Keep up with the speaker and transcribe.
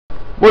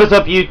What is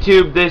up,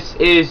 YouTube? This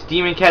is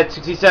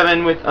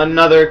DemonCat67 with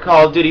another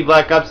Call of Duty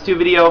Black Ops 2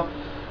 video.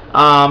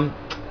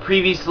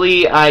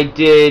 Previously I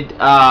did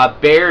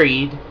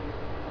Buried,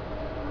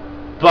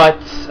 but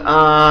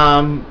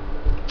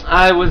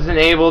I wasn't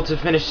able to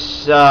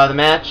finish the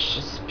match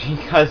just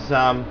because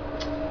I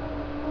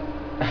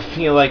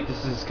feel like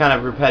this is kind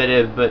of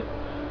repetitive, but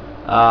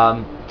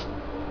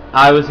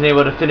I wasn't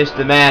able to finish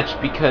the match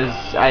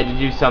because I had to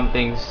do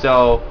something,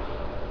 so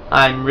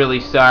I'm really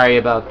sorry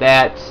about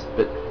that.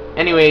 But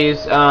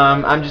anyways,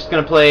 I'm just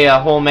gonna play a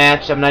whole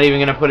match. I'm not even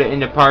gonna put it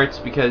into parts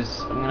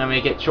because I'm gonna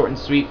make it short and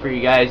sweet for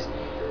you guys,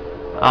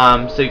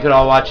 so you could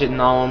all watch it in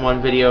all in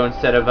one video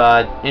instead of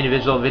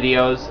individual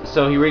videos.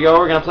 So here we go.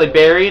 We're gonna play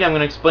Buried. I'm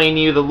gonna explain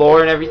to you the lore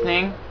and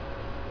everything.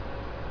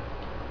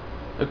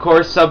 Of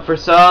course, sub for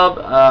sub.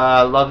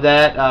 Love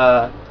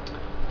that.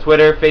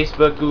 Twitter,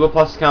 Facebook, Google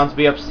Plus accounts will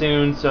be up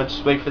soon, so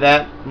just wait for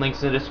that.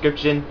 Links in the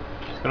description.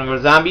 Gonna go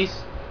to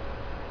Zombies.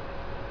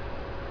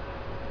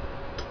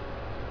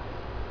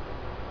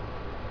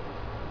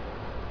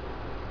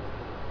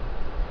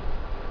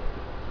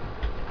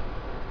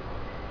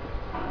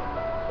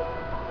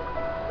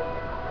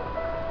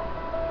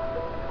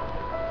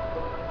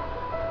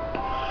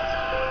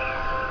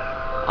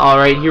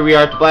 Alright, here we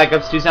are at the Black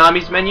Ops 2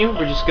 Zombies menu.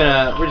 We're just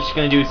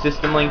gonna do a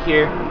system link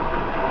here.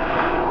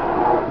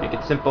 Make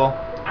it simple.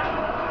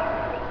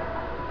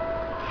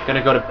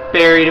 Gonna go to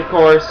Buried, of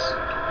course.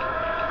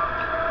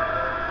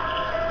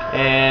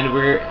 And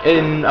we're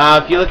in,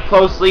 if you look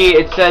closely,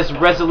 it says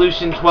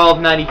Resolution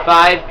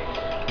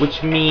 1295,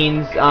 which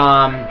means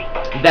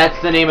that's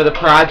the name of the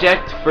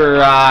project for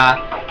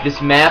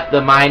this map.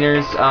 The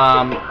miners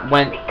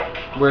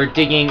were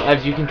digging.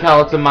 As you can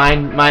tell, it's a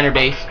miner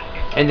base,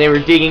 and they were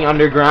digging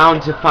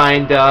underground to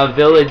find a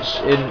village,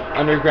 an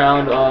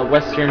underground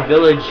western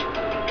village,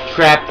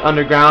 trapped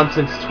underground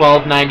since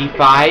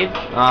 1295.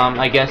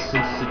 I guess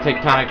since the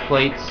tectonic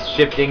plates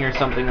shifting or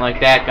something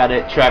like that got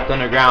it trapped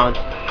underground.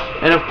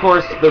 And of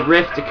course the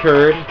rift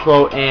occurred,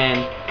 quote,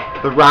 and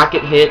the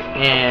rocket hit,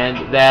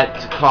 and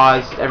that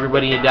caused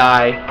everybody to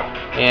die,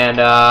 and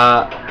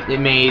it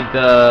made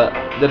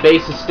the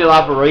base is still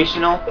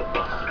operational,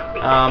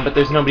 but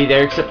there's nobody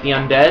there except the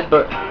undead,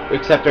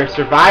 except our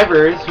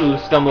survivors who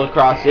stumble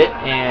across it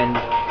and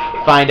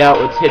find out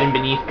what's hidden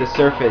beneath the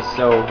surface.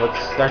 So let's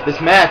start this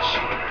match.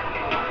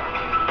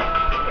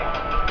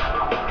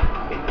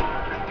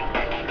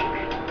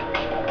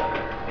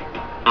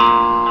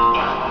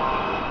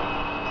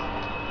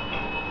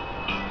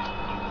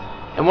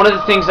 And one of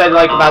the things I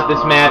like about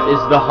this map is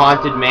the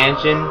haunted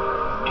mansion.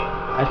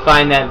 I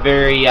find that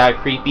very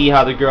creepy,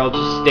 how the girl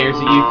just stares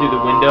at you through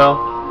the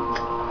window.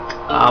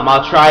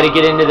 I'll try to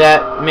get into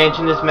that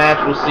mansion this match,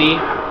 we'll see.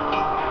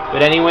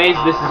 But anyways,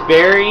 this is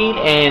Buried,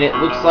 and it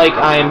looks like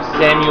I am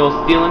Samuel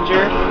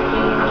Steelinger.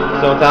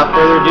 So without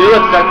further ado,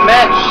 let's start the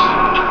match.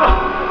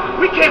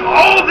 We came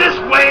all this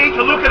way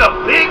to look at a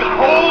big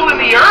hole in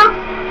the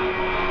earth?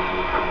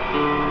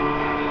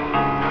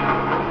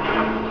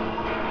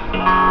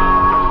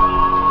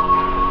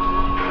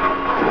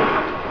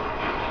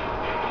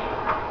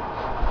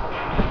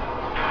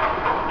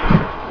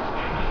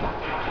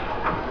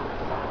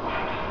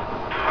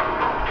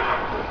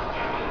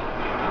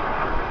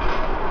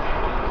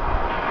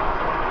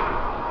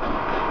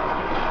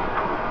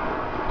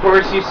 Of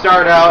course, you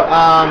start out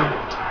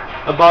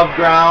above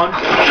ground.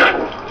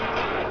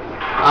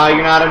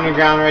 You're not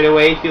underground right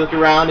away. If you look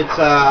around, it's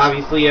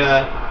obviously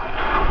a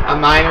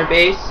miner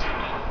base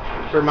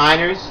for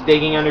miners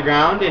digging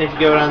underground. And if you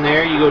go down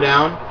there, you go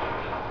down.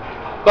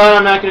 But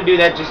I'm not going to do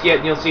that just yet,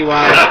 and you'll see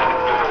why.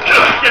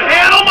 I can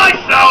handle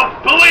myself,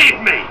 believe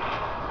me.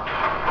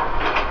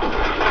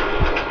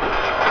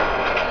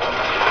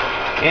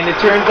 And it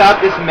turns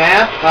out this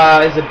map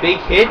is a big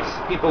hit.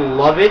 People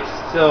love it,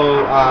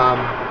 so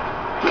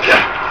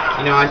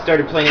you know, I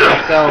started playing it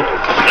myself,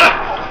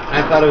 and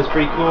I thought it was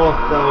pretty cool,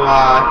 so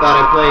I thought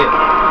I'd play it.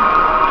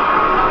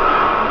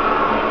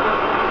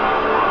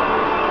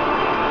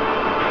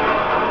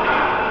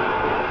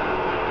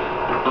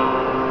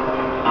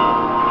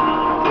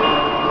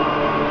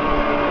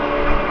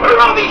 What are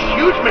all these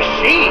huge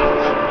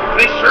machines? Do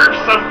they serve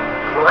some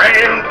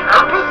grand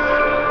purpose?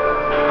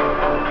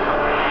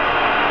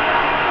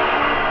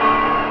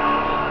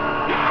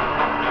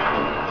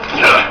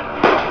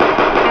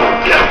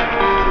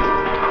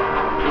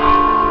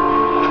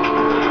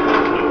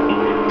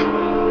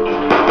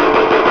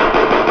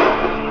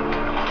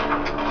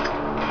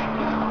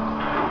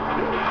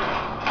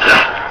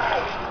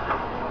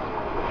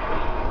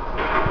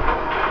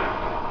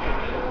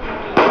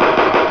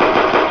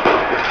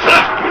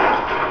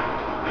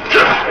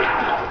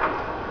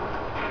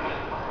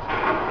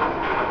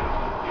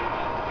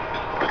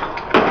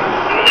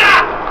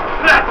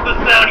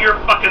 Your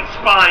fucking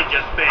spine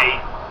just made.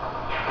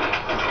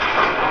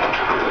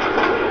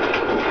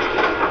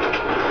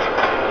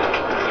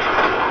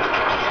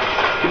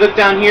 If you look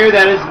down here,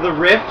 that is the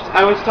rift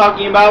I was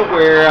talking about,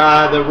 where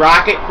the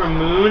rocket from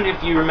Moon,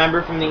 if you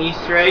remember from the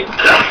Easter egg,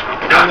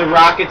 when the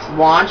rocket's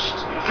launched,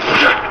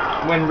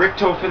 when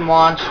Richtofen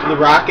launched the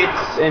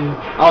rockets and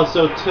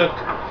also took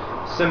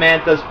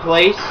Samantha's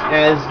place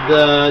as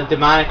the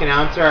demonic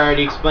announcer. I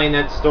already explained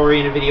that story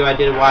in a video I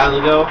did a while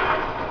ago.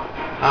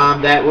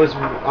 That was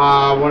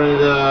one of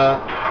the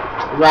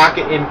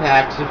rocket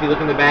impacts. If you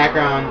look in the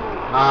background,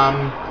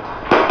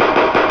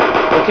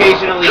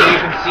 occasionally you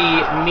can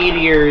see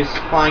meteors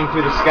flying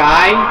through the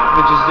sky,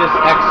 which is just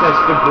excess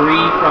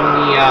debris from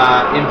the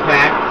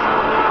impact.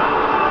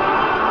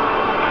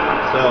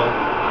 So,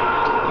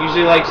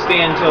 usually like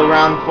stay until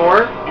round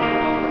 4,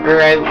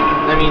 or I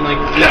mean like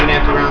even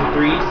after round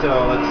 3.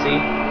 So let's see.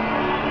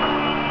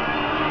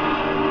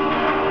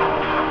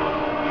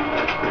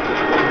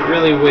 I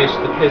really wish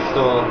the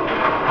pistol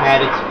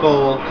had its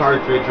full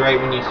cartridge right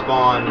when you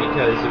spawn,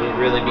 because it would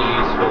really be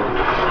useful.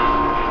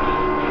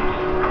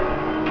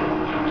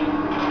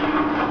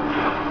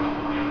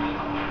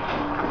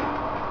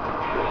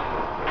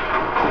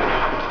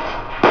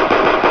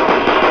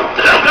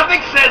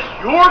 Nothing says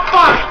you're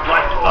fine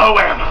like low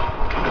ammo.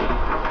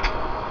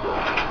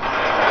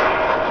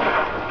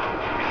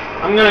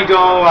 I'm gonna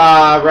go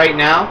right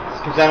now,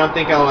 because I don't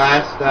think I'll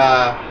last.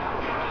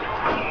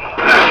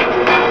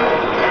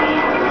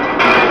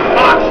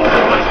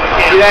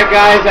 See that,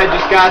 guys? I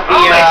just got the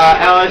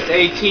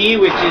LSAT,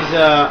 which is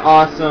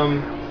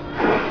awesome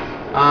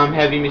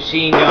heavy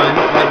machine gun,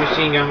 light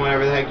machine gun,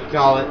 whatever the heck you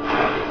call it.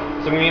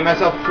 So I'm gonna get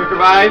myself a quick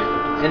revive,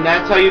 and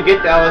that's how you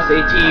get the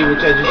LSAT,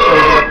 which I just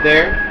showed you up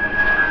there.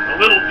 A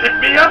little pick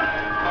me up?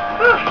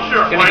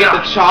 Sure. Gonna get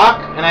the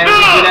chalk, and I don't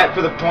do that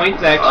for the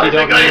points. I actually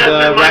don't need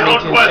the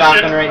Remington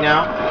shotgun right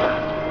now.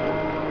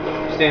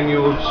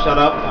 Samuel, shut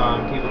up.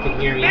 People can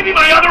hear me. Maybe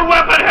my other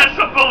weapon has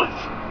some bullets.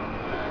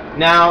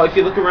 Now, if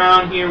you look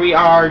around here, we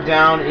are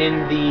down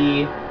in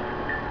the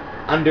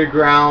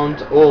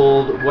underground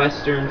old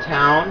western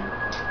town,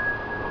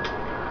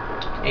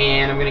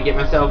 and I'm gonna get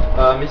myself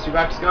a mystery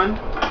box gun.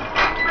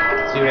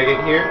 See what I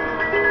get here.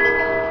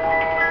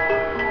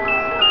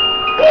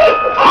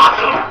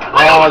 Awesome!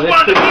 Oh, this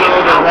pistol,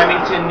 the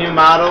Remington new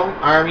model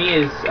army,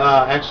 is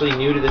actually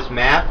new to this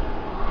map,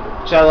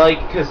 which I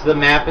like because the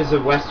map is a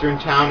western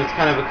town. It's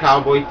kind of a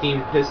cowboy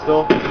themed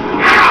pistol.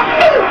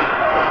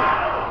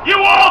 You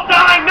all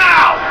die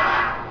now!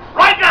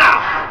 Right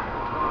now!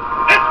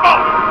 This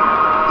moment!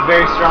 It's a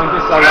very strong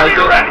pistol. I like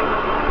it. Ready.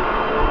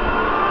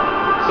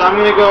 So I'm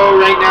gonna go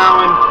right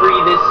now and free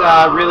this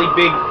really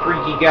big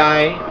freaky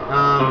guy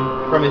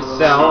from his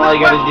cell. All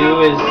you gotta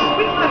do is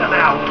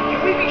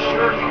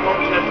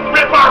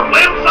rip our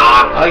limbs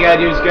off! all you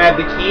gotta do is grab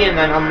the key and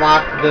then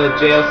unlock the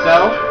jail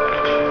cell.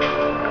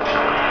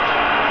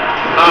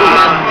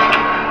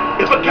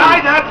 If a guy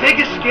that big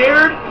is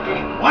scared,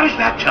 what does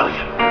that tell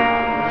you?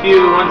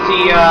 Once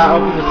he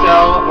opens the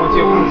cell,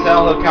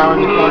 he'll cower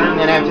in the corner, and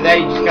then after that,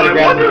 you just gotta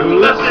grab the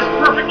booze. Left this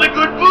perfectly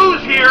good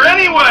booze here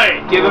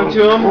anyway. Give him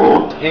to him,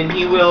 and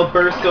he will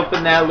burst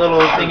open that little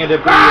thing of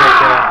debris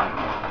right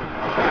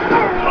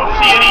Don't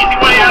see an easy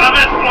way out of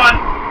this one.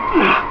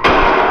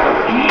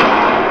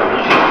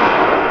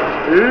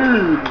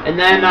 there. And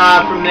then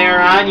from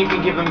there on, you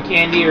can give him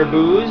candy or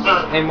booze,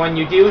 and when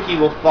you do, he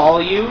will follow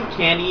you.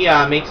 Candy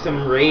makes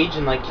him rage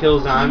and like kill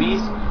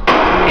zombies.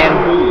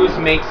 And booze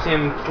makes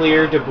him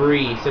clear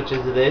debris, such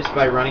as this,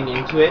 by running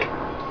into it.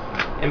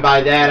 And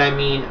by that I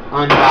mean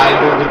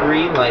unviable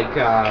debris, like,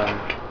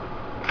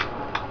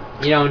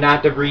 you know,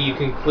 not debris you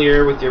can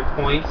clear with your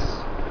points.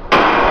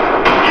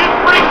 You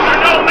freaks are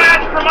no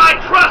match for my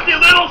trusty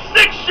little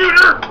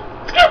 6-shooter!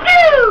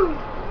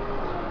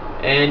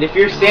 And if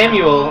you're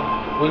Samuel,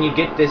 when you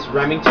get this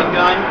Remington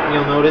gun,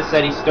 you'll notice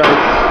that he starts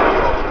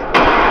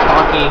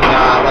talking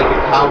like a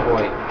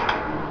cowboy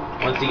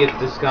once he gets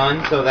this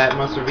gun, so that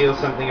must reveal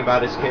something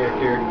about his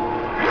character.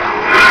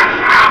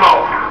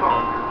 Ammo!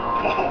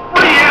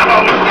 Free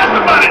ammo is just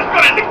about as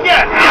good as it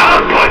gets, yeah?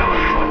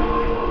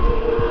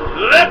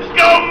 Let's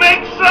go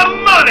make some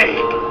money!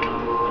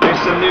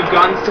 There's some new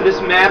guns to this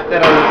map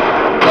that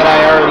I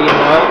already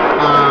love.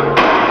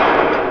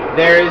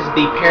 There's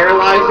the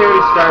Paralyzer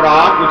to start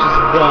off, which is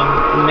the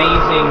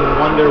amazing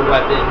wonder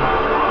weapon.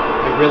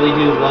 I really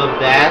do love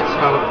that.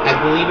 I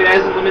believe it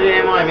has unlimited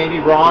ammo, I may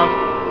be wrong,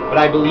 but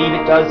I believe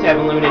it does have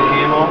unlimited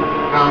ammo.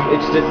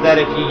 It's just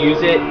that if you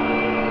use it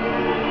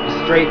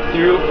straight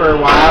through for a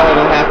while,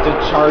 it'll have to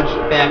charge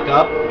back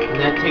up, and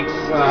that takes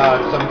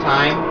some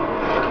time.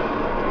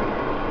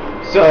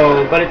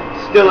 So, but it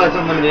still has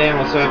unlimited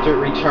ammo, so after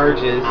it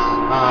recharges,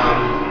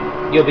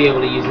 you'll be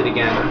able to use it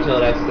again until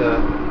it has to,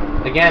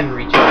 again,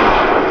 recharge.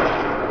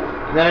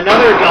 And then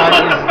another gun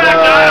is the fact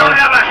that I don't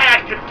have a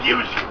hat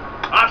confuse you.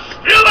 I'm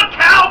still a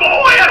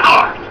cowboy at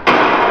heart!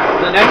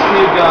 The next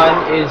new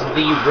gun is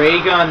the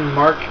Ray Gun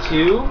Mark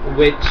II,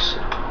 which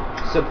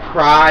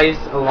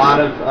surprised a lot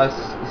of us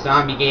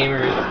zombie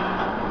gamers.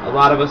 A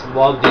lot of us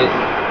loved it.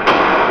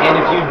 And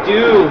if you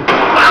do,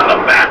 I'm the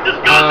fastest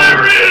gun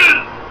there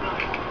is!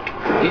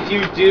 If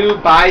you do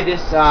buy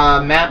this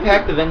map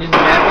pack, the Vengeance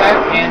map pack,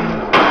 and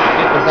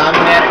get the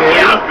zombie map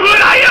area, how good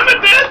I am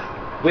at this!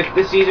 with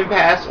the season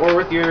pass or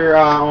with your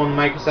own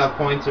Microsoft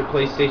points or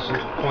PlayStation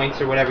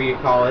points or whatever you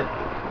call it,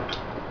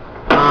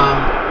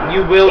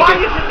 you will Why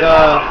get isn't the... it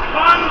all the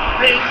fun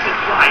things in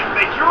life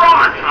that you're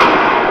on?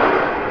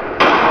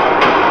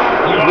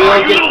 You Oh,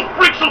 will you get... little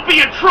freaks will be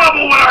in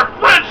trouble when our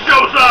friend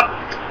shows up!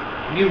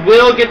 You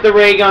will get the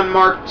Ray Gun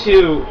Mark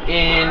II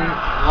in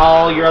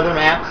all your other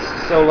maps,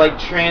 so like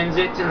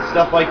Transit and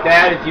stuff like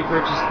that. If you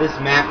purchase this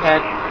map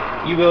pack,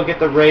 you will get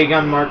the Ray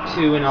Gun Mark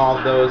II in all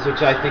of those,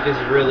 which I think is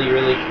really,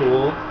 really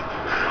cool.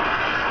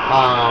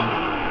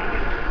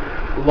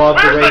 Love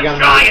the Ray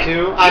Gun Mark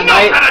II. I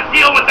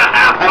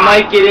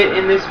might get it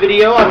in this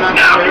video. I'm not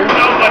sure.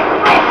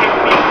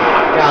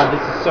 God, this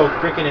is so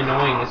freaking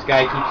annoying. This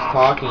guy keeps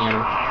talking.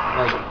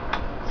 Like,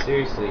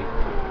 seriously.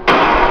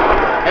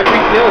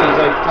 Every kill,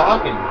 he's like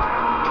talking.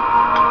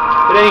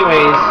 But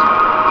anyways,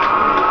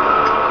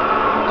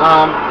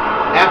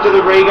 after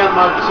the Ray Gun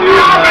Mark II and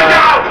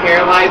the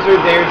Paralyzer,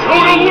 there's Go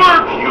to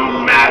work, you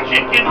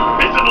magic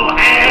invisible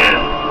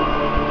hand!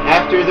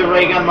 After the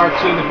Ray Gun Mark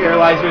II and the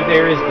Paralyzer,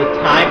 there is the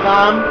Time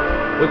Bomb,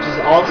 which is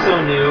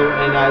also new,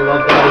 and I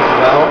love that as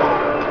well.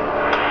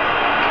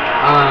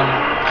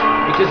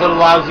 Because it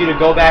allows you to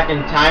go back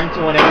in time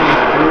to whenever you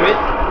threw it.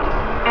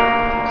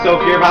 So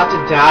if you're about to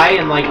die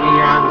and like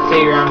say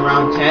you're on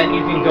round 10,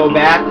 you can go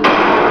back.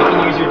 You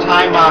can use your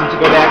Time Bomb to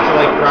go back to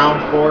like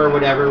round 4 or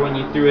whatever when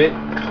you threw it.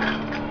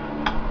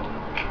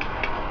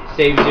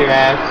 Saves your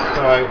ass.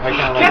 So I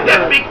kind of like that. Can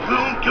that big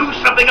goon do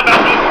something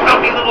about these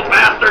stumpy little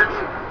bastards?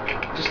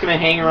 Just gonna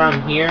hang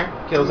around here,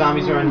 kill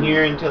zombies around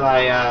here until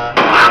I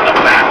I'm the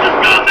fastest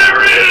gun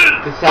there is!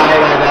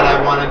 decide that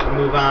I want to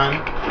move on.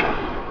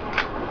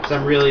 Cause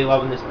I'm really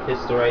loving this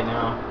pistol right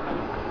now.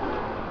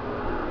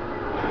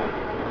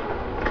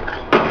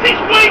 He's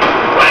quick!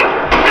 Quick!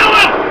 Kill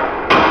him!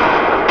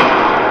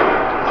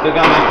 Still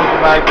got my quick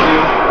revive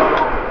too.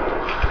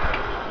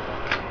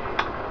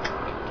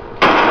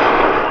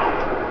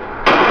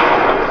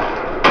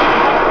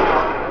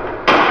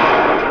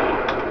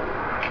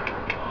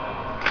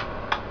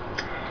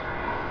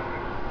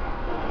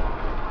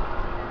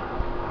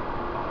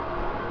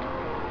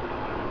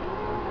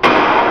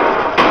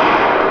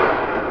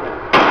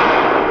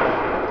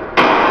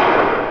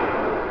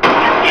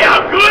 See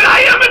how good I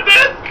am at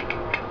this?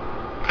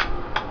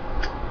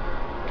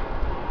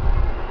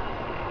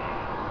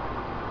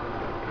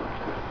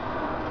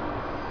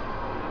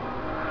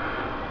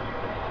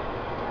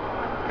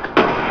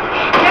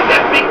 Can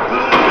that big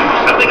goon do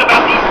something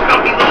about these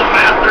stumpy little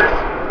bastards?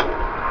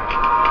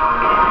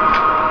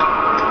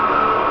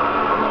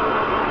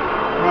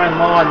 I'm running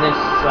low on this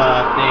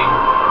thing.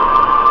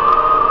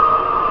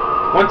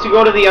 Once you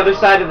go to the other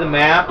side of the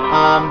map,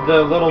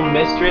 the little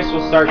mistress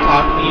will start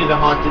talking to you, the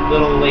haunted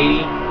little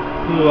lady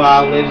who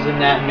lives in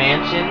that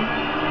mansion,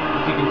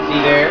 if you can see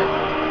there.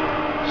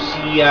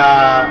 She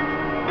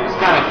is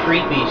kind of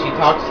creepy. She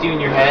talks to you in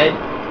your head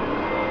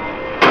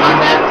on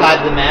that side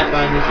of the map,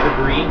 on this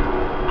debris.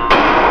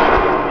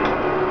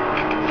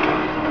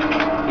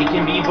 It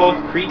can be both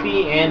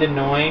creepy and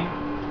annoying,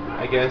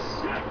 I guess.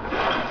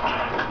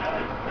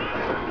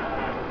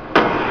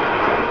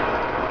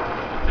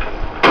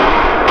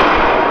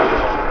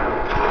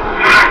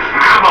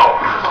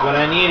 What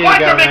I needed.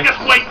 Why'd you make us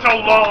wait so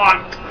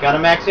long? Got a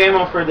max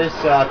ammo for this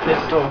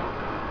pistol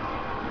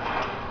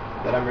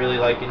that I'm really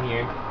liking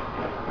here.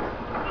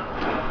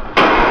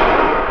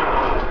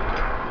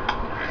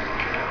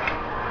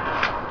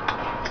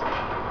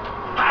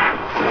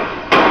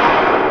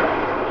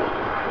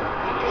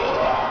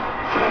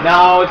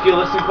 Now, if you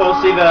listen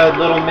closely, the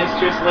little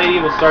mistress lady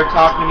will start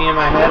talking to me in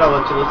my head. I'll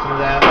let you listen to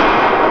that.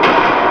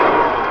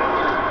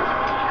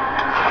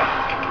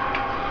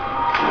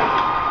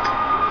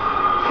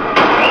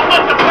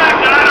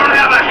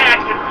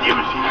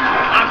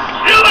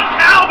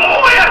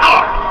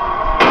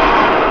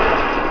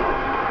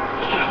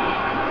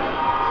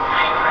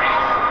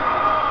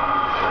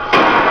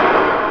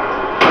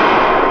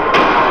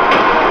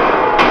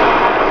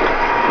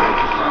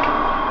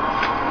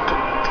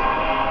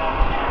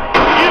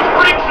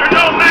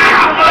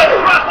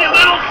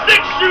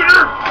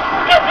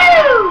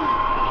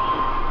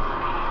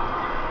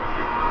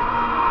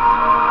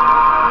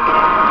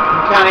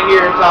 Kind of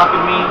hear her talking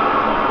to me.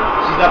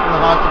 She's up in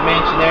the haunted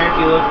mansion there. If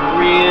you look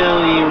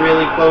really,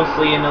 really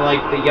closely into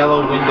like the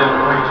yellow window,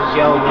 orangish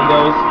yellow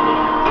windows,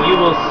 you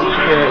will see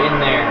her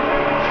in there.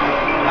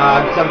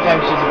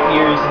 Sometimes she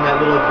appears in that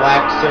little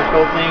black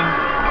circle thing.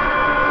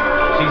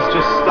 She's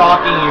just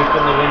stalking you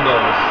from the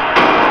windows.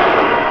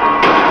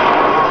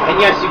 And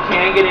yes, you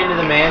can get into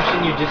the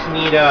mansion. You just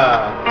need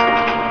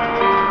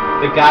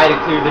the guy to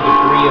clear the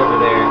debris over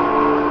there.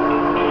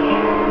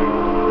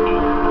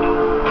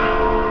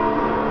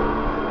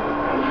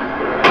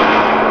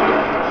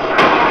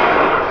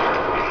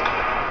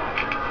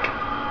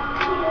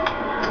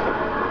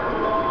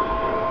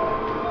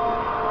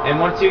 And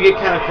once you get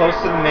kind of close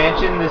to the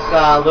mansion, this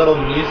little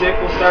music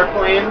will start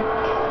playing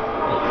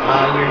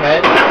in your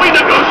head. Can we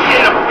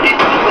negotiate a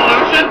peaceful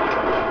solution?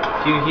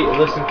 If you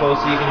listen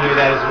closely, you can hear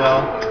that as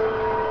well.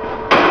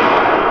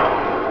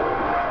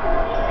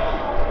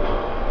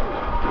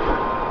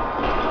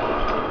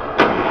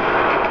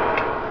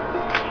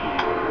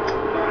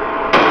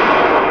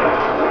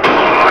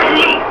 Oh, you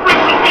little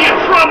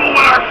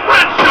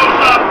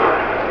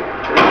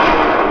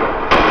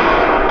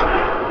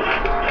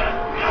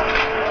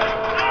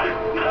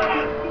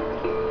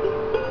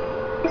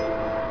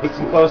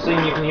closely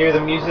and you can hear the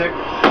music.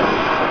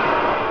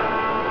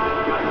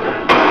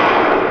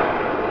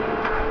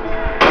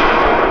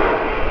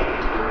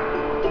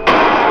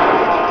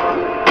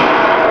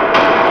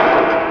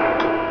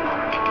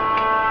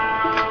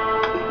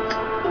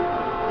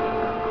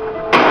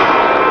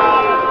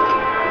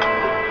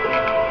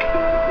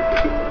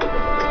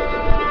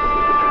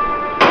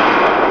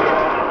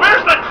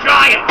 Where's the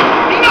giant?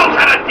 He knows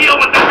how to deal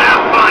with the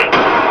half-pint.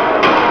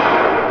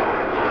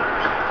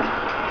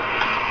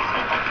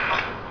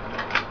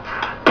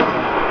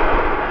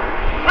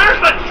 Where's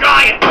the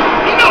giant?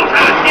 He knows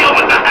how to deal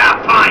with the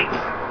half-pints.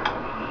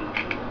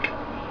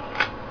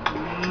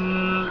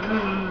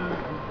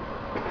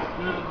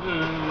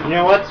 You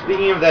know what?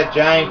 Speaking of that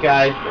giant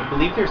guy, I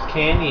believe there's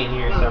candy in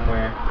here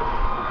somewhere.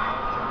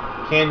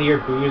 Candy or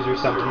booze or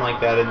something like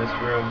that in this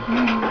room.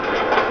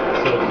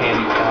 This little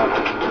candy shop.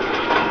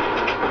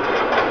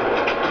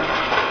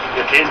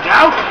 If in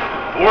doubt,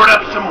 board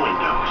up some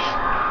windows.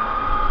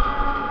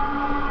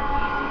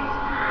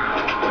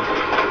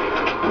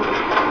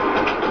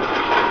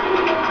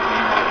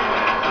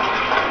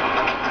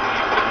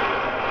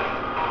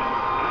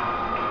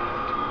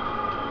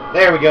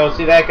 There we go.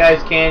 See that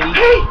guy's candy?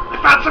 Hey, I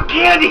found some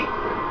candy.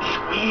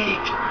 Sweet.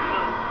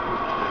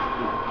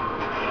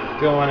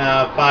 Go and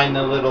find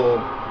the little...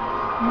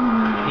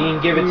 You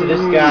can give it to this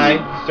guy.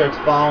 He starts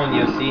following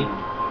you, see?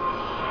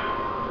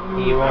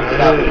 He won't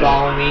stop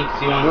following me because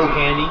he wants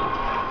candy.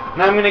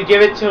 And I'm going to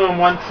give it to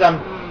him once I'm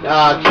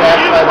trapped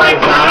by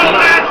the No zombies.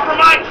 match for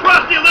my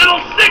trusty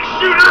little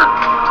six-shooter.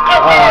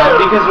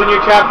 Because when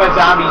you're trapped by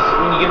zombies,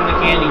 when you give him the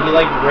candy, he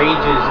like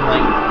rages and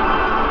like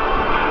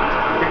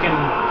freaking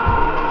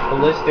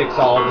ballistics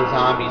all of the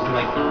zombies and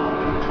like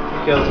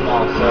kills them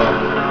all. So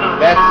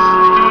that's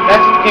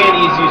what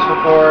candy is useful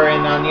for.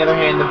 And on the other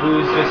hand, the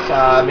booze just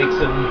makes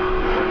them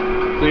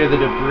clear the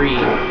debris.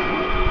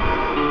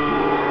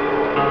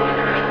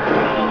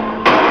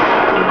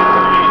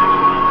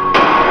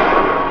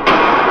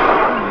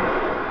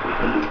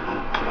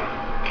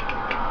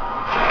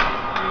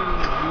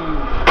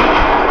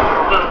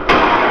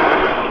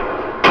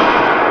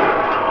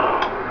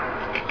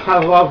 I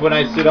love when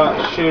I shoot off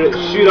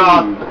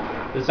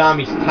the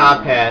zombie's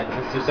top hat.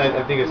 It's just,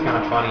 I think it's kind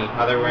of funny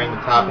how they're wearing the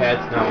top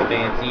hats, not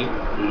fancy,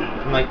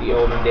 from like the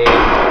olden days. You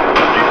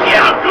see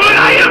how good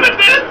I am at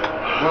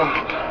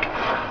this?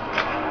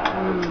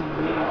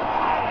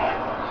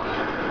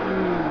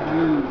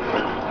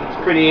 It's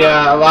pretty,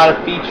 a lot of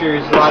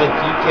features, a lot of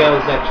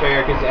details that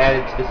Treyarch has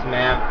added to this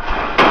map.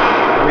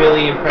 It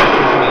really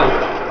impresses me.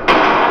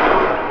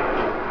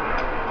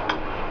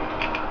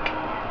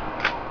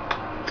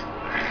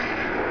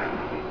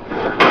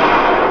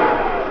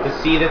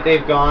 See that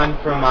they've gone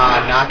from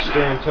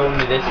Notchster and Totem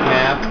to this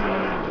map.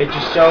 It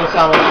just shows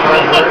how much hard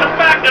Don't let work. the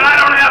fact that I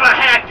don't have a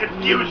hat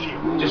confuse you.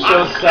 Just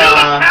shows, I'm still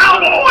a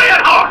cowboy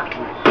at heart.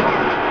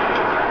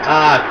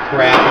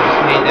 Crap! I just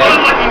made Well,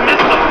 that. like you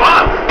missed the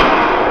bus.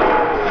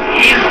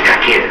 He's the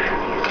kid.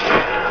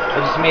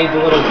 I just made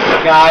the little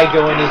guy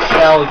go in his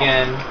cell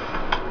again.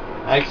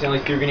 I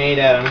accidentally threw a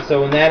grenade at him. So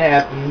when that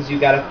happens,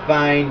 you gotta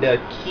find a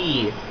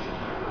key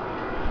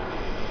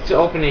to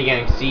open it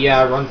again. See,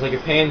 runs like a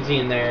pansy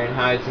in there and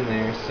hides in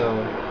there, so...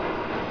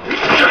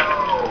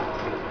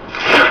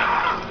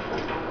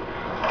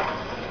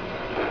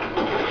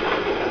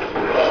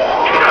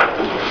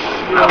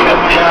 Oh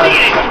my God.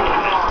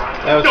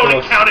 That was Don't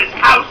close. it count as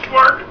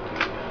housework?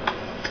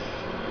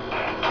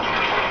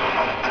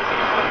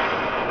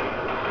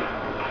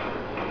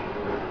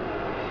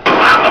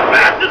 I'm the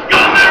fastest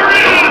gun there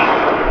is!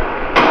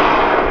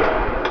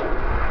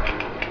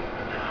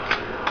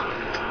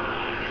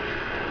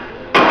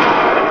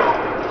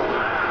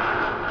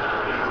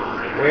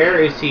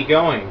 Where is he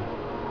going?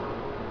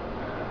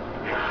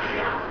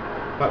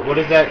 But what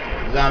is that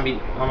zombie?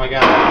 Oh my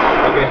God.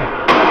 Okay.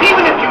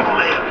 Even if you'd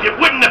lived, it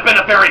wouldn't have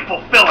been a very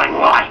fulfilling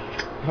life.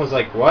 I was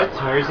like, what?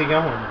 Where is he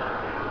going?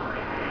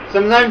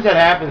 Sometimes that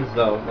happens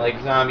though.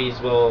 Like zombies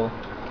will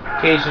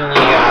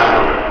occasionally,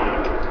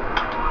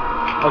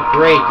 oh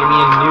great, give me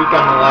a nuke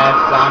on the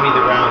last zombie the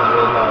round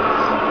really helps.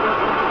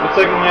 Looks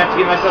like I'm gonna have to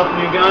get myself a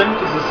new gun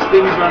because this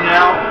thing's running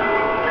out.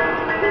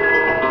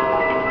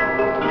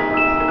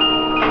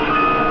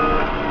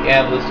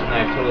 Yeah, ballistic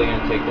knife, totally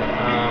gonna take that.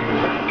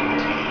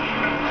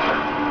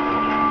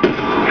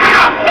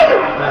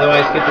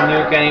 Otherwise, get the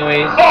nuke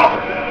anyways. Oh,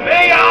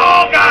 they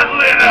all got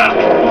lit up!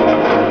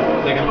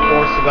 I think I'm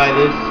forced to buy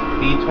this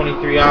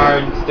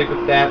B23R and stick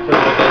with that for a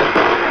little bit.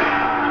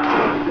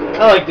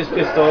 I like this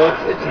pistol,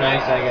 it's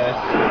nice, I guess.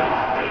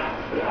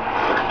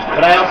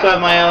 But I also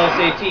have my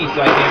LSAT,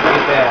 so I can't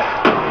forget that.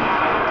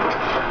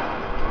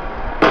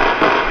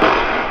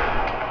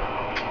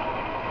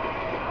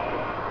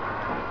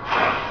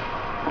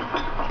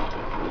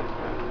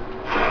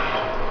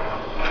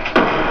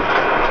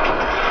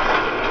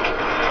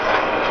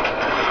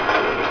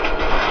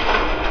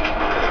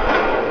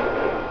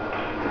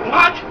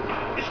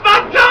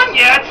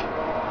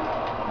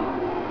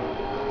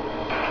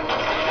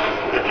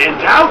 In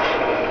doubt,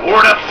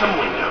 board up some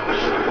windows.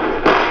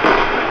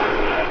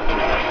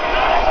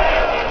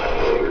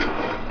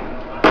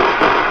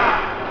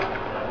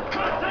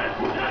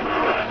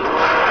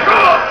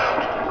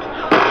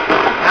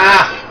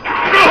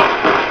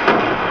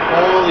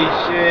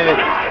 shit.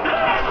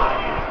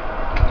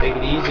 Take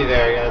it easy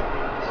there, I gotta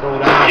slow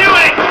down. You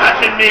ain't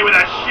touching me with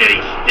a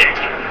shitty stick.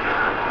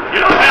 You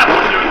don't have to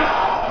do this.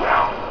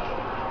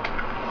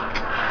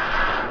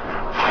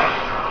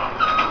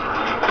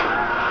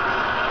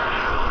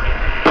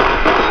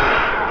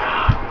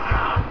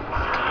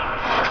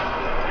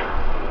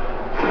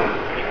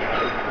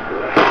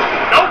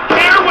 Don't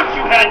care what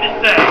you had to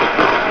say.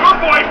 Your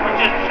voice was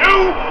just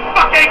too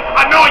fucking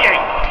annoying.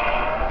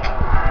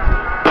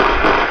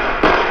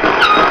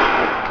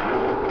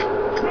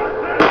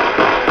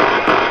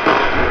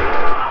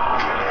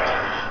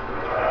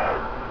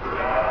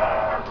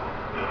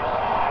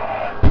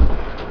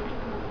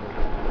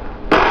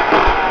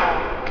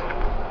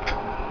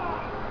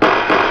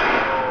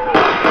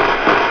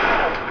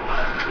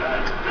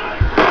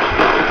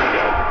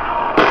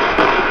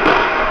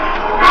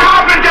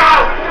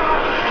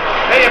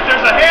 Hey, if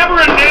there's a hammer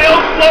and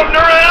nails floating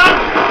around,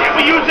 can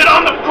we use it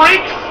on the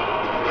freaks?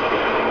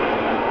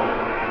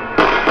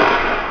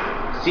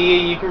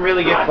 See, you can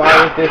really get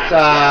far with this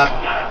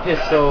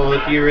pistol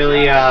if you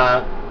really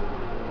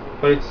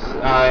put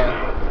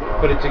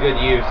it to good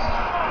use.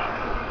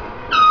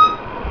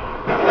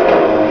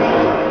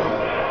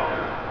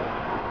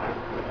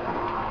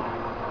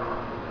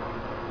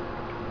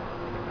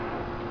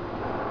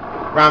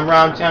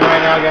 Round 10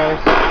 right now, guys.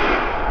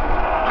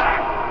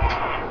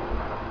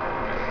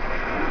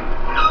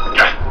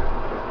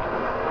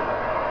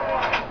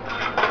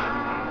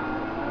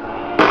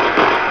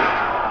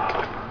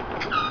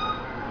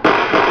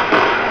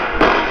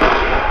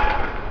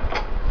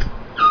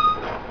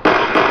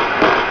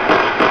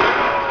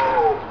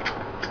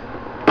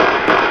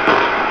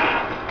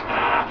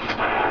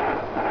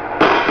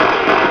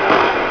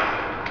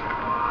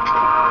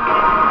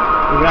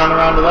 Moving on to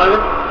round 11.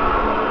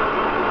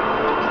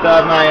 Still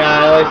have my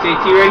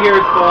LSAT right here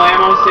with full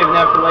ammo, saving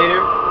that for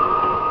later.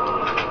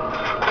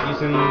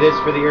 Using this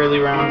for the early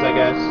rounds, I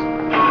guess.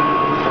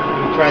 Let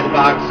me try the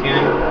box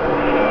again.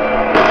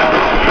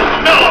 You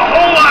smell a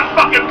whole lot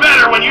fucking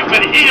better when you've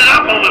been heated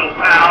up a little,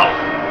 pal.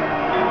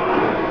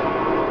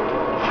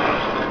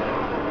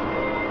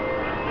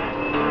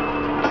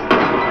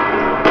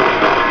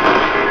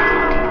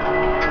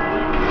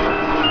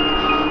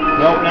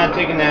 Nope, not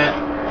taking that.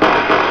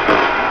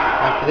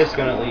 Not for this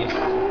gun, at least.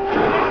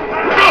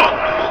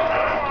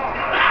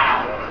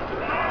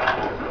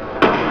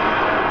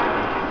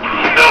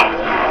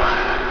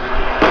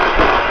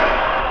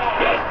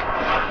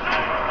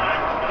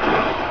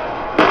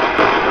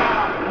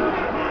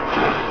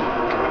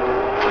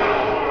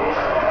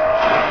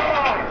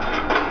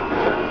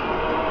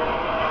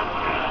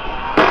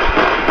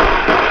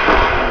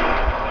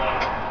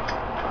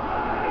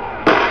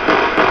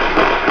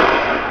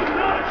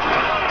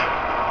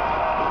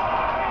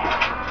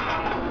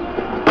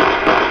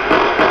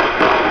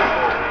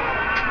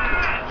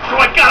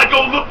 Gotta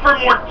go look for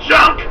more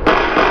junk?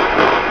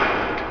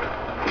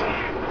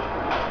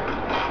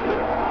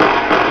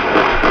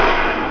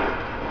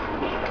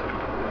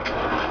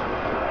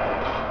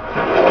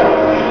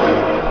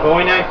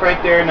 Bowie knife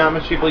right there, not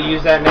much people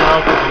use that now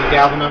because of the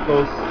galvan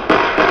knuckles.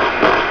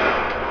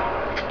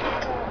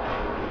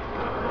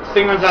 This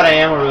thing runs out of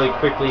ammo really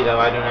quickly though,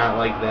 I do not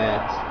like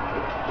that.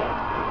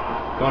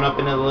 Going up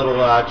into the little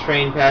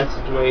train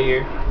passageway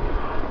here.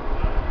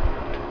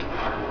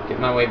 Get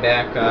my way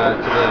back to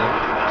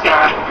the...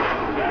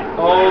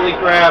 Holy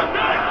crap.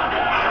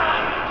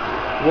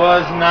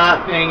 Was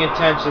not paying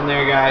attention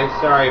there, guys.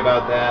 Sorry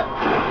about that.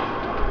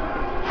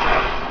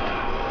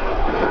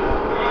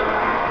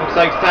 Looks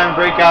like it's time to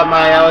break out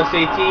my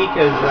LSAT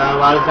because a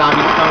lot of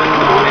zombies coming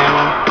with no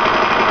ammo.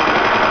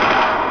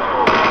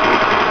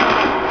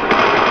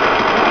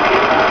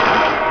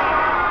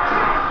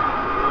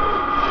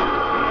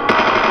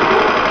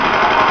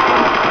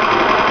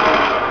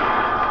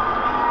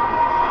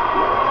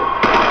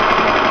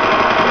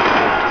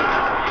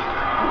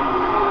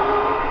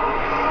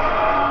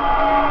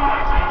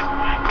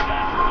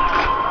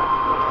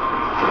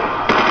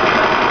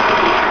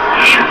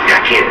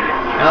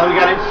 Now we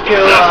got to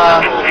kill, oh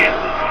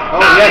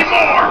yes,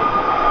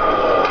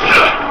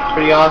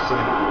 pretty awesome.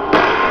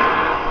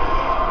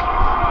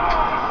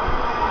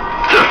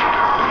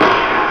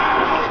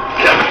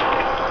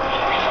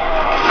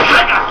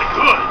 I got the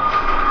goods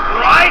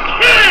right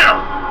here!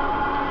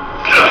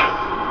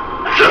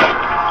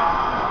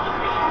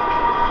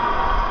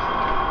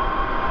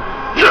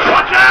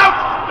 Watch out!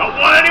 Don't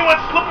want anyone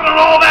slipping on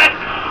all that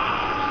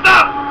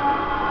stuff!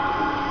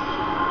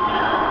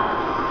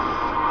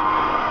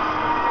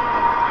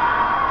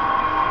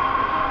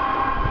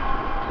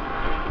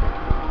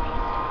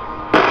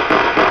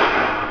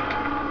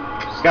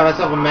 Got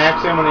myself a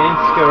max ammo and an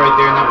insta-kill right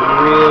there, and that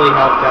really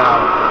helped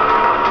out.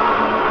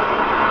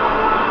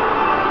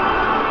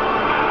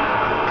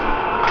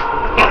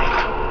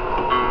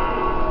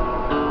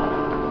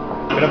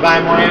 I'm gonna buy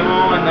more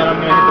ammo, and then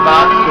I'm gonna hit the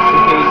box just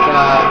in case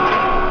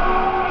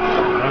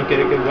I don't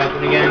get a good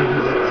weapon again,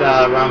 because it's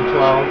round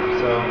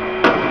 12, so.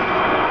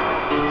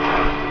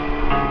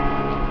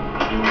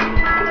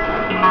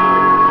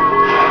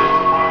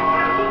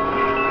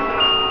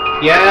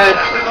 Yes!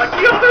 Like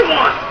the other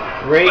one!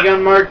 Ray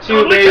gun Mark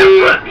II, Totally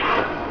baby! different.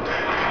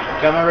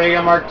 Got my ray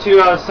gun Mark II.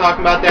 I was talking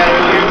about that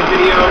earlier in the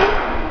video.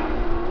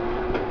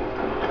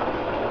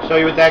 Show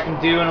you what that can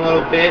do in a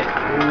little bit.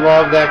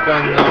 Love that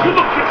gun though.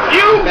 Look at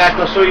you! In fact,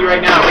 I'll show you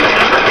right now.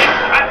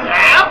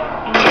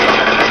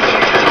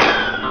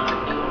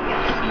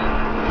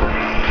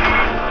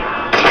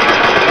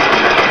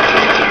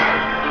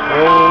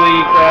 Holy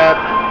crap.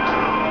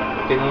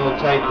 Getting a little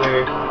tight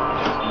there.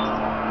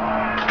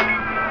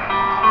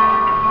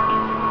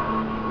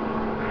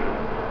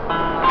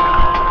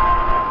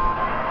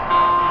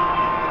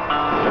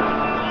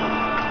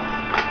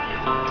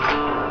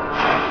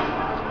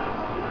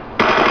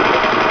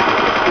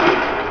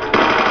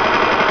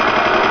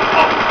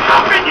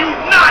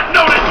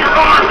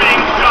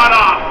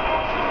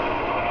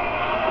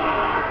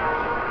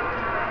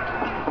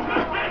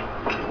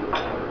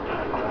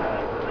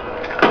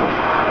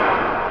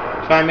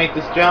 Try and make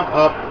this jump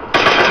up.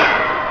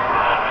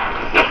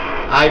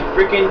 I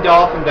freaking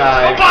dolphin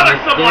dived and it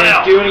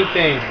didn't do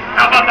anything.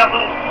 How about that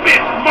little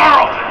bitch,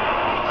 Marlton?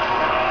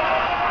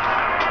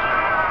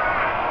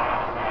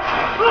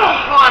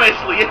 Oh,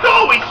 honestly, it's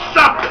always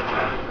something.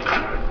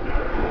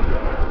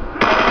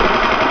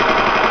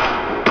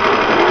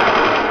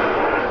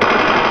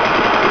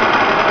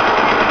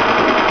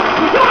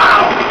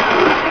 Wow!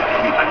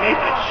 I made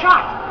that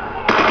shot.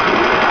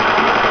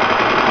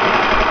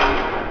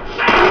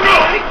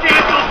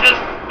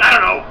 Just, I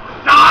don't know,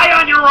 die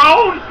on your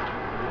own?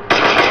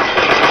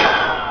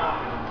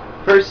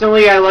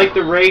 Personally, I like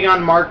the ray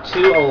gun Mark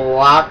II a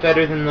lot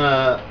better than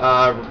the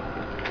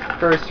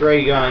first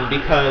ray gun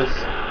because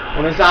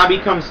when a zombie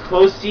comes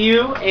close to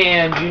you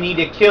and you need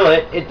to kill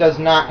it, it does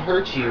not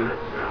hurt you.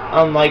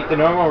 Unlike the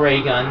normal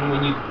ray gun,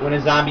 when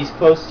a zombie's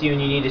close to you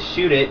and you need to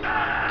shoot it,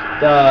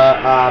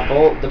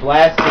 the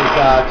blast is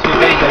too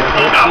big that it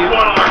hurts you.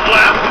 One arm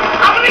left.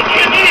 How many do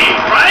you need,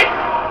 right?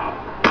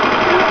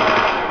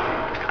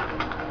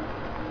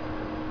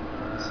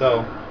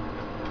 So,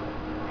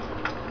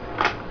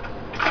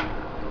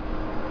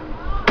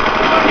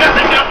 I'm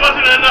guessing that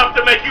wasn't enough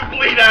to make you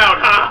bleed out,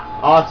 huh?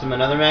 awesome,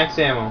 another max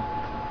ammo.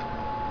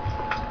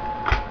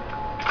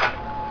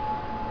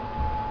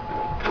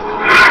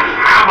 Max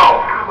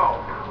ammo!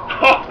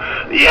 Oh,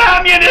 the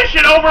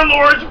ammunition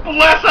overlords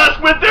bless us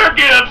with their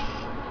gifts!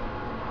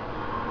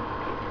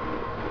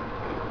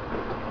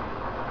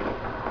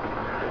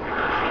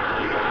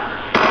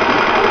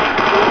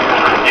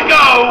 Time to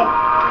go!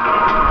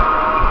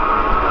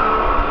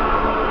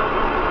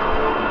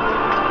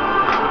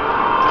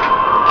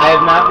 I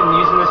have not been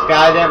using this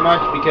guy that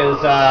much because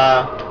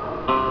I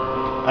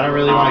don't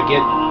really want to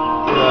get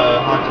to the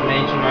Haunted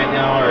Mansion right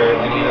now or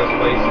any of those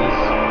places.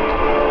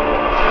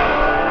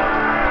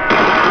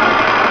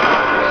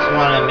 Just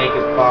want to make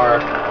it far.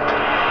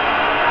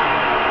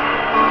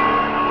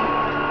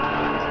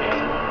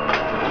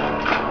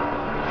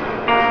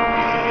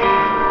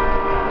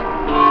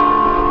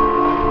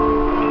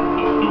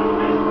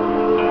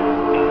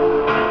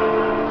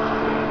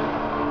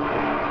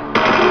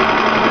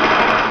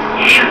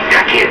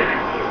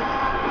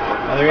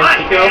 Another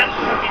insta-kill.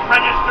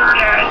 Registered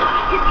as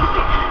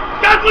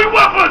deadly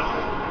weapons!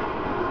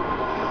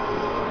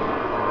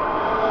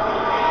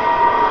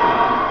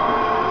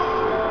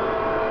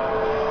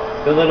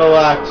 The little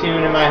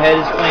tune in my head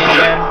is playing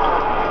again.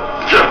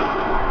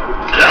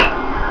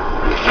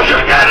 You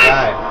got it?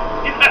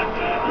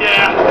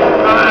 Yeah,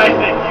 I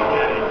think you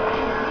get it.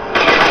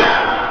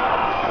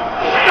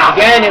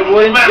 Again, it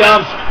wouldn't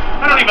jump.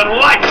 I don't even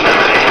like that.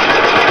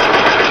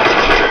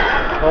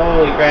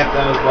 Holy crap,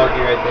 that was lucky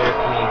right there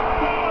for me.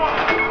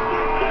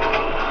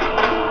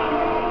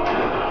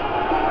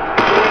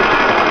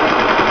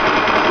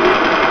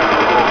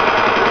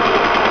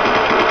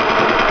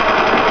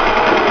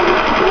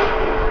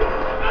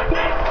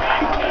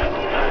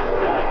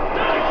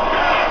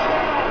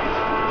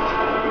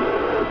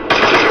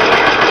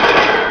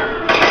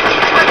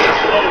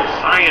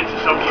 Science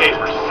is okay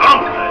for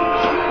some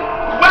things.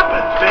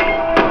 Weapons, baby.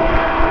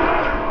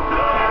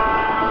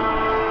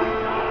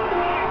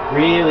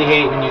 Really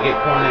hate when you get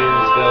cornered in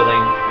this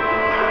building.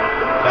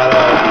 Gotta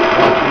watch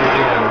what you're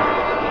doing.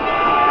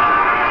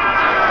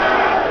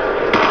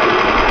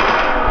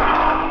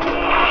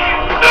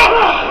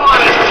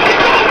 Honestly,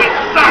 always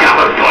suck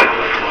out of good.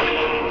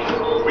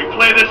 We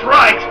play this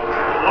right,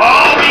 we'll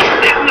all be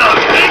sitting on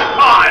big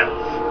piles.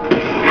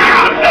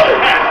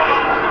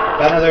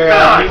 Got another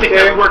I think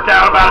that worked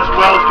out about as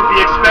well as could be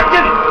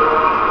expected.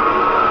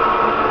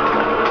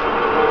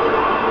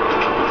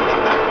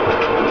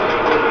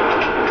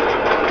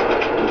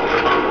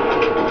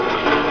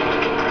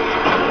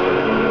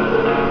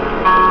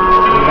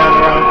 We're down to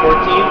round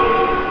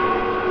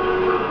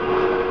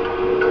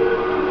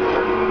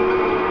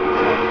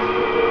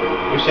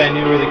 14. Wish I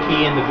knew where the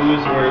key and the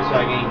booze were so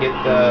I can get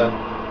the...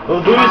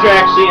 Well, the booze are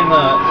actually in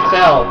the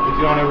cell.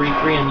 If you want to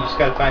re-free them, you just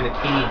gotta find the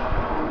key.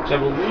 Which I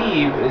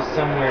believe is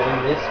somewhere in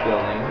this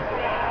building.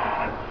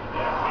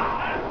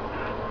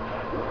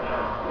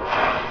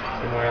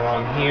 Somewhere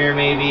along here,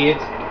 maybe.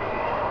 It's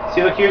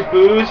See, look, here's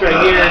booze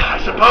right here. I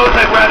suppose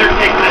I'd rather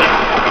take this.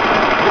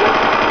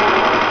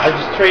 I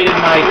just traded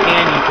my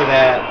candy for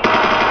that.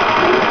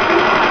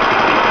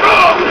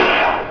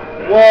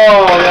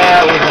 Whoa,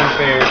 that was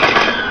unfair.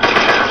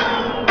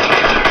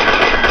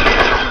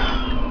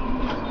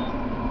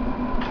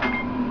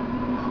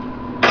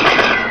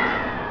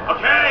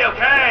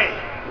 Okay.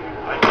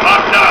 I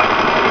fucked up.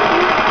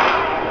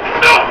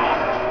 No!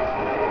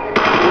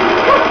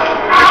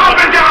 Out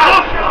and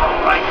down!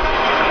 All right.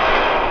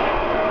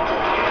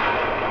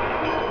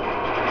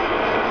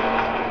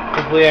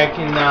 Hopefully I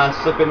can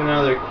slip in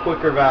another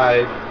quick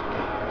revive.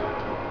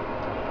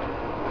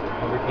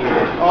 Over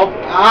here. Oh,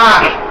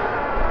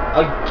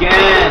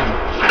 again!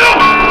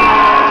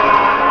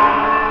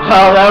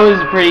 Well, that was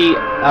a pretty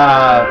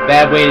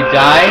bad way to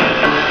die.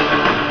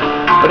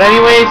 But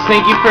anyways,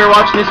 thank you for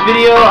watching this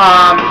video.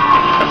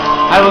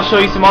 I will show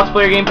you some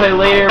multiplayer gameplay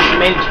later. We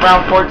made it to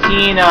round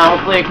 14.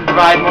 Hopefully I can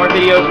provide more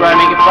videos where I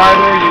make it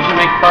farther. Usually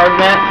make it farther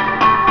than that.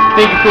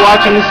 Thank you for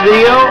watching this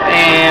video,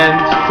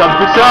 and sub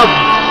for sub.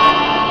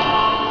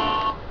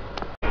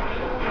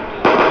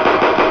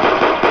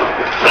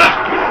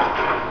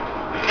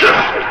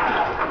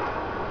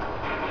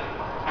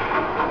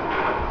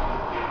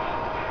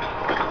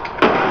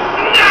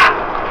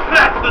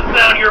 That's the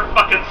sound your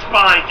fucking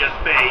spine just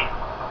made.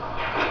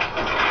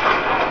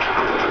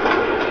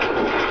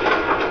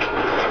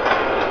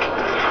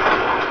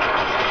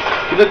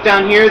 If you look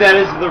down here, that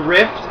is the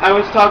rift I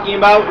was talking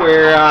about,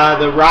 where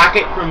the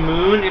rocket from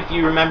Moon, if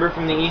you remember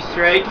from the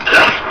Easter egg,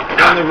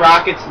 when the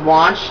rockets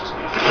launched,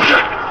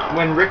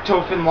 when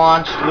Richtofen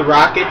launched the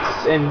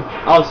rockets and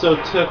also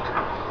took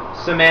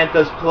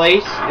Samantha's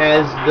place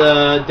as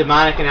the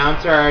demonic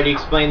announcer. I already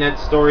explained that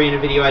story in a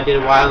video I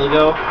did a while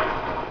ago.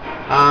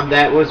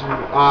 That was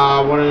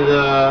one of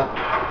the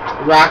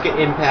rocket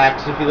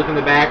impacts. If you look in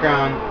the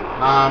background,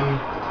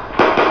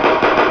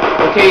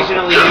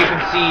 occasionally you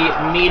can see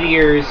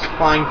meteors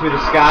flying through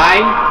the sky,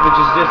 which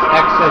is just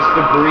excess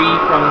debris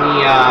from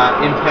the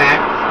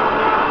impact.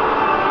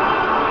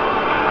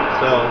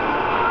 So,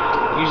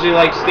 usually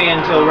like stay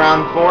until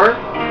round 4,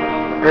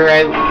 or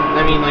I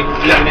mean like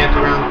even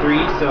after round 3.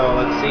 So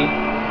let's see.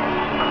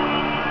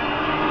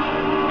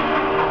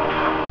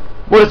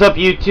 What is up,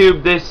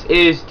 YouTube? This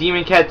is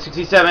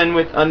DemonCat67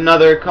 with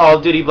another Call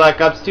of Duty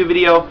Black Ops 2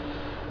 video.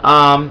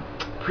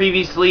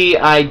 Previously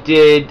I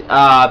did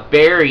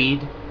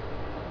Buried,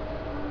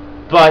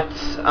 but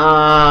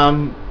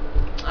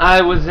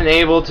I wasn't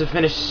able to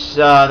finish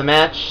the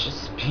match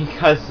just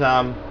because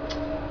I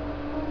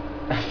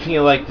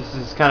feel like this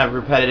is kind of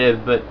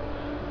repetitive, but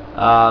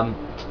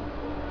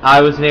I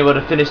wasn't able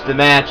to finish the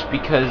match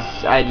because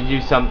I had to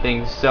do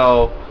something,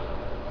 so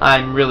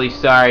I'm really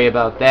sorry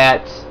about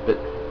that. But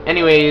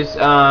anyways,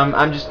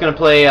 I'm just gonna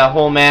play a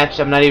whole match.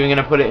 I'm not even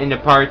gonna put it into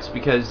parts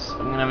because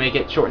I'm gonna make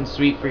it short and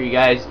sweet for you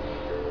guys,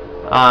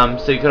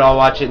 so you could all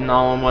watch it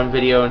all in one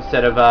video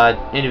instead of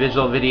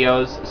individual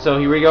videos. So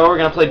here we go. We're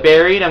gonna play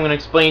Buried. I'm gonna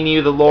explain to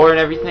you the lore and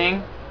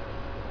everything.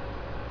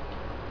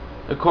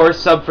 Of course,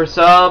 sub for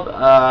sub.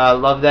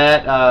 Love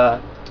that.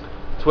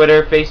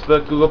 Twitter,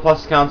 Facebook, Google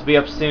Plus accounts will be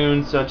up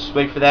soon, so just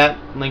wait for that.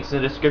 Links in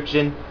the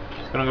description.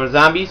 Just gonna go to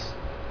Zombies.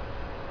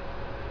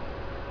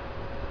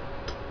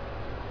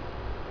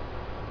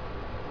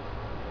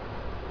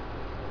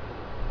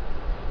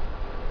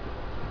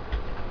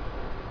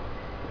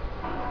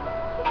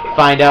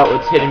 Find out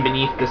what's hidden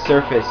beneath the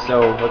surface.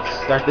 So let's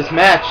start this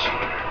match.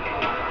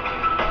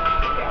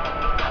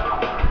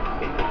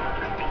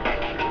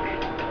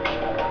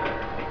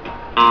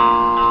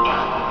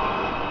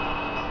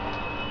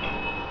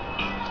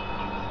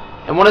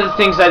 And one of the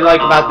things I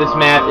like about this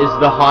map is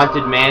the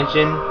haunted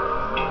mansion.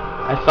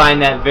 I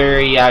find that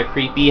very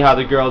creepy, how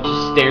the girl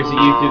just stares at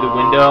you through the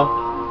window.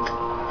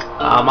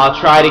 I'll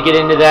try to get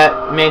into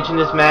that mansion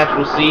this match,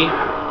 we'll see.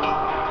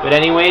 But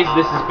anyways,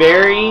 this is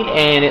Buried,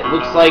 and it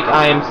looks like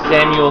I am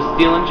Samuel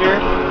Steelinger.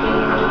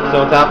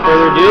 So without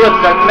further ado, let's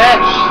start the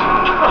match.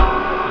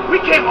 We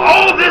came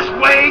all this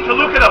way to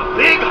look at a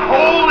big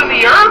hole in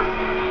the earth?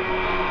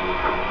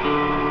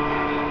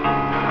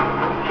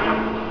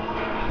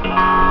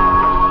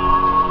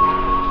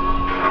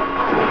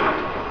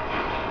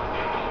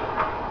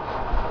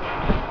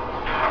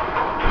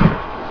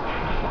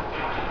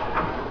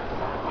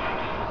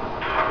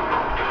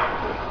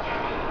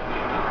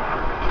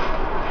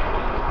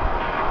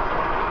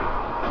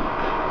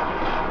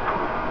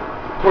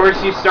 Of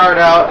course, you start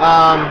out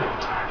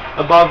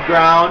above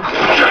ground.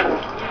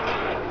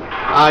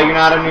 You're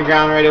not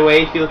underground right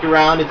away. If you look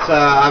around, it's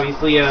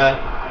obviously a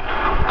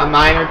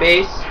miner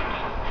base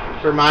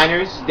for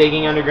miners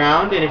digging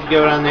underground. And if you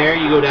go down there,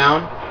 you go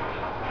down.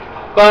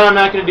 But I'm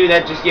not going to do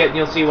that just yet, and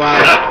you'll see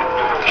why.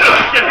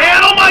 I can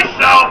handle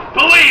myself,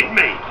 believe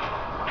me.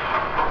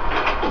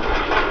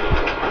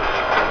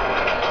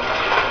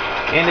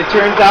 And it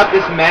turns out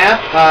this map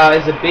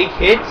is a big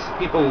hit.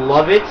 People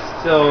love it,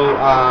 so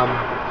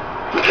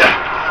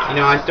you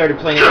know, I started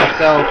playing it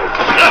myself,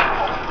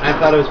 and I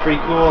thought it was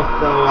pretty cool,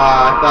 so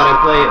I thought I'd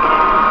play it.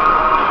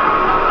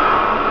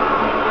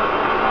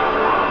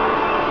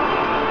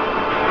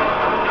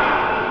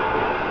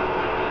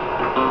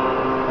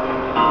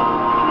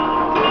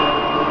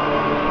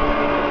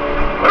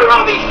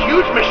 all these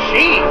huge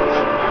machines?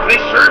 Do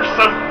they serve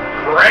some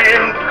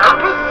grand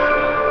purpose?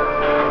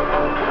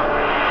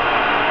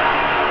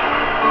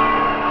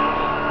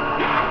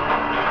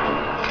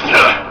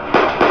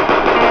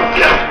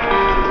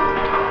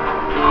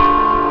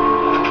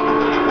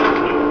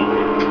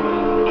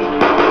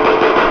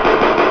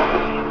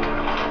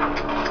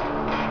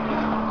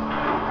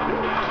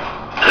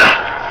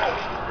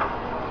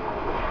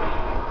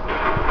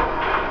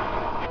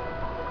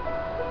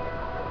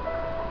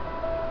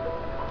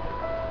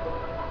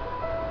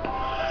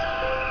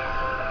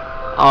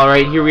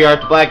 Alright, here we are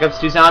at the Black Ops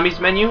 2 Zombies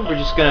menu. We're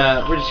just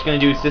gonna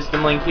do a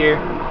system link here.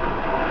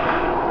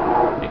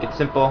 Make it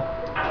simple.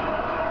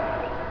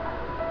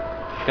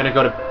 Gonna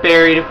go to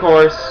buried, of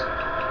course.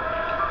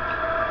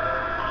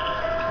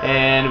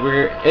 And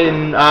we're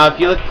in, if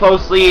you look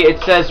closely, it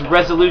says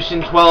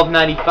resolution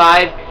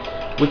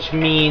 1295, which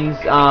means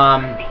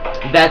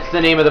that's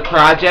the name of the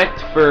project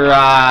for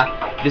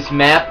this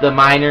map. The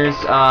miners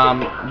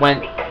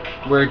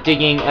were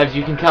digging, as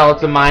you can tell,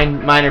 it's a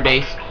miner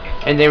base.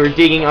 And they were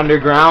digging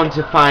underground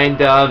to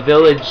find a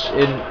village,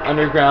 an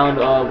underground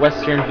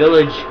western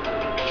village,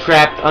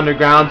 trapped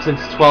underground since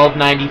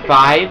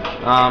 1295.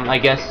 I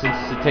guess since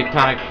the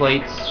tectonic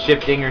plates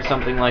shifting or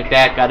something like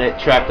that got it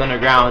trapped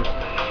underground.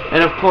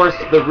 And of course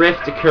the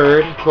rift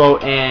occurred,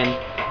 quote, and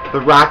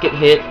the rocket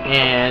hit,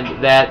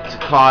 and that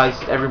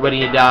caused everybody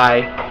to die.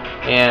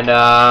 And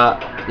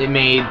it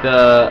made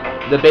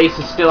the base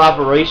is still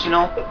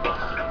operational.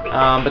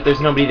 But there's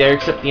nobody there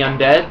except the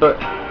undead,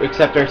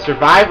 except our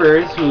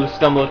survivors who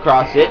stumble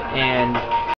across it, and